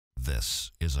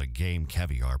This is a Game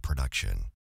Caviar production.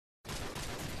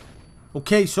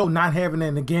 Okay, so not having it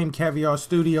in the Game Caviar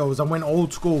studios, I went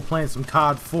old school playing some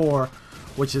COD 4,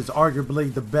 which is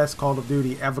arguably the best Call of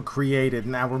Duty ever created.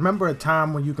 Now, remember a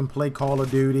time when you can play Call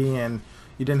of Duty and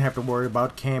you didn't have to worry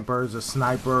about campers or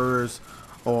snipers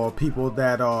or people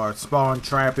that are spawn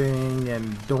trapping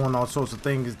and doing all sorts of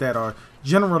things that are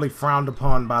generally frowned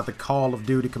upon by the Call of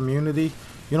Duty community?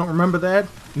 You don't remember that?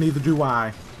 Neither do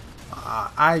I.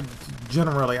 I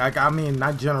mean,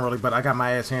 not generally, but I got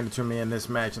my ass handed to me in this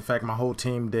match. In fact, my whole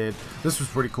team did. This was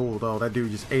pretty cool, though. That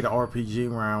dude just ate an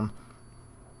RPG round.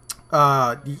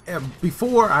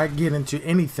 Before I get into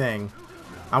anything,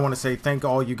 I want to say thank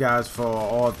all you guys for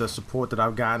all the support that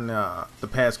I've gotten the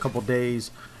past couple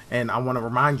days. And I want to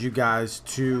remind you guys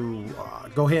to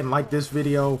go ahead and like this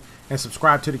video and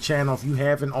subscribe to the channel if you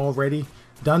haven't already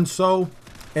done so.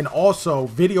 And also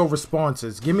video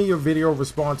responses. Give me your video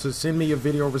responses. Send me your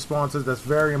video responses. That's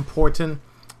very important.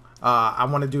 I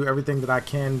want to do everything that I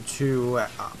can to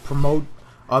promote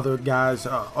other guys,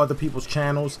 other people's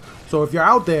channels. So if you're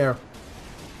out there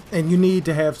and you need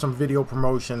to have some video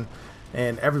promotion,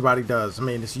 and everybody does, I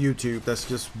mean, it's YouTube. That's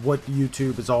just what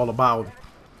YouTube is all about.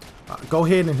 Go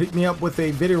ahead and hit me up with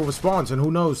a video response, and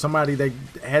who knows, somebody that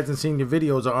hasn't seen your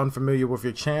videos or unfamiliar with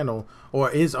your channel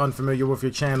or is unfamiliar with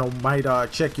your channel might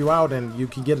check you out, and you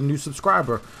can get a new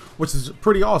subscriber, which is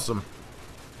pretty awesome.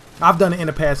 I've done it in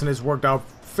the past and it's worked out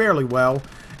fairly well.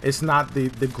 It's not the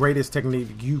greatest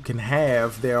technique you can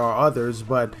have. There are others,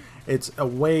 but it's a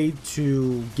way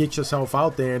to get yourself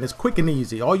out there, and it's quick and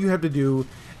easy. All you have to do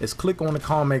is click on the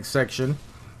comment section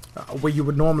where you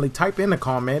would normally type in a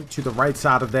comment. To the right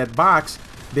side of that box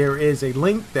there is a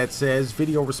link that says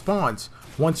video response.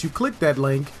 Once you click that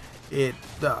link,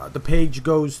 the page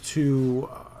goes to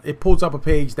it pulls up a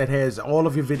page that has all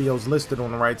of your videos listed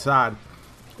on the right side,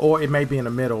 or it may be in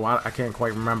the middle. I can't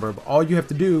quite remember, but all you have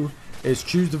to do is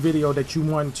choose the video that you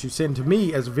want to send to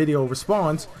me as a video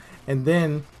response, and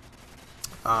then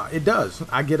it does.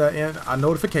 I get a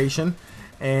notification,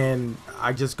 and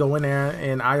I just go in there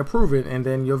and I approve it, and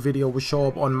then your video will show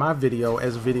up on my video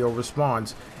as a video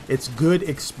response. It's good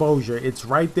exposure. It's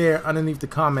right there underneath the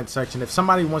comment section. If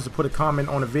somebody wants to put a comment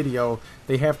on a video,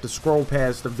 they have to scroll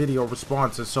past the video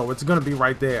responses, so it's going to be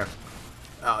right there.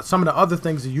 Some of the other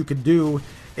things that you could do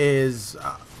is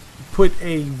put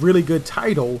a really good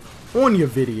title on your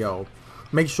video.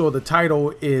 Make sure the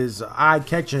title is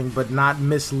eye-catching but not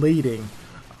misleading.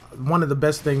 One of the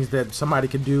best things that somebody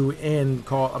could do in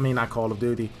not Call of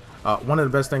Duty. One of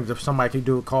the best things if somebody could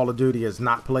do with Call of Duty is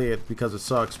not play it because it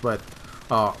sucks. But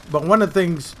one of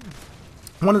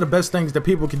the best things that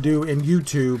people can do in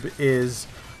YouTube is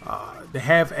to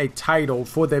have a title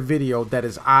for their video that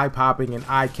is eye-popping and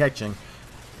eye-catching.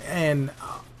 And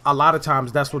a lot of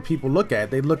times that's what people look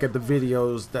at. They look at the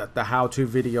videos, the how-to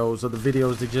videos, or the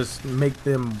videos that just make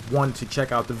them want to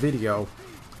check out the video.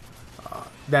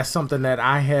 That's something that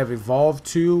I have evolved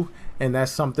to, and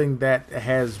that's something that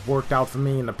has worked out for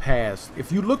me in the past.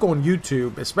 If you look on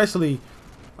YouTube, especially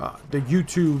the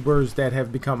YouTubers that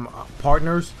have become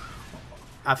partners,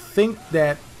 I think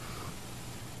that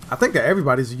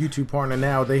everybody's a YouTube partner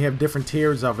now. They have different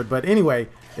tiers of it, but anyway,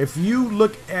 if you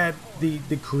look at the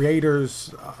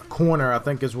creators corner, I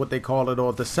think is what they call it,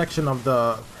 or the section of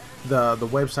the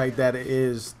website that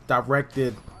is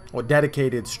directed or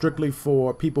dedicated strictly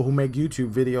for people who make YouTube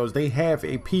videos, they have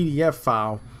a PDF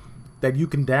file that you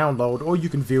can download, or you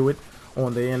can view it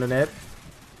on the internet.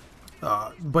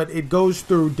 But it goes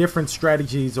through different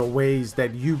strategies or ways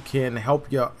that you can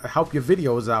help your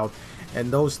videos out,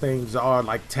 and those things are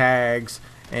like tags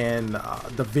and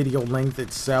the video length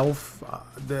itself.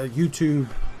 The YouTube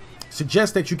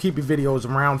suggests that you keep your videos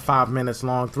around 5 minutes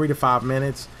long, 3 to 5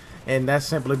 minutes, and that's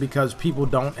simply because people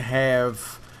don't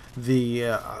have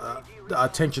the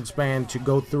attention span to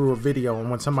go through a video.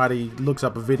 And when somebody looks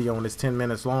up a video and it's 10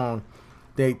 minutes long,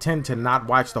 they tend to not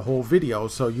watch the whole video.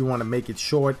 So you want to make it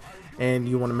short, and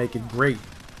you want to make it great.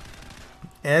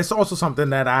 And it's also something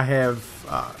that I have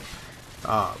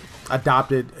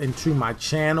adopted into my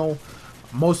channel.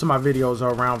 Most of my videos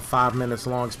are around 5 minutes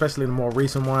long, especially the more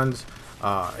recent ones.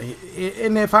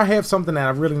 And if I have something that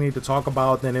I really need to talk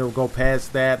about, then it will go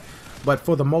past that. But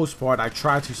for the most part, I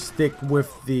try to stick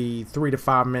with the 3 to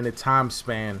 5 minute time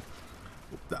span.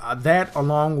 That,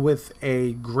 along with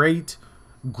a great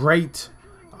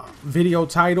video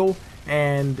title,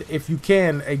 and if you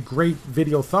can, a great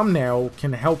video thumbnail,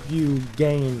 can help you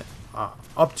gain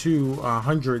up to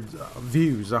 100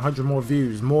 views, 100 more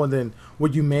views, more than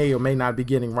what you may or may not be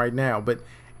getting right now. But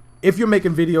if you're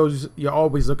making videos, you're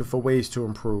always looking for ways to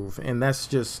improve. And that's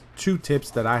just 2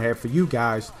 tips that I have for you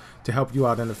guys to help you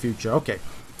out in the future. Okay,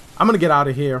 I'm going to get out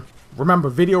of here. Remember,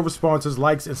 video responses,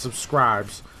 likes, and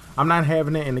subscribes. I'm not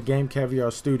having it in the Game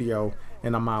Caviar studio,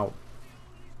 and I'm out.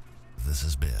 This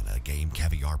has been a Game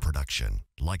Caviar production.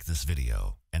 Like this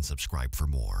video and subscribe for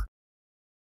more.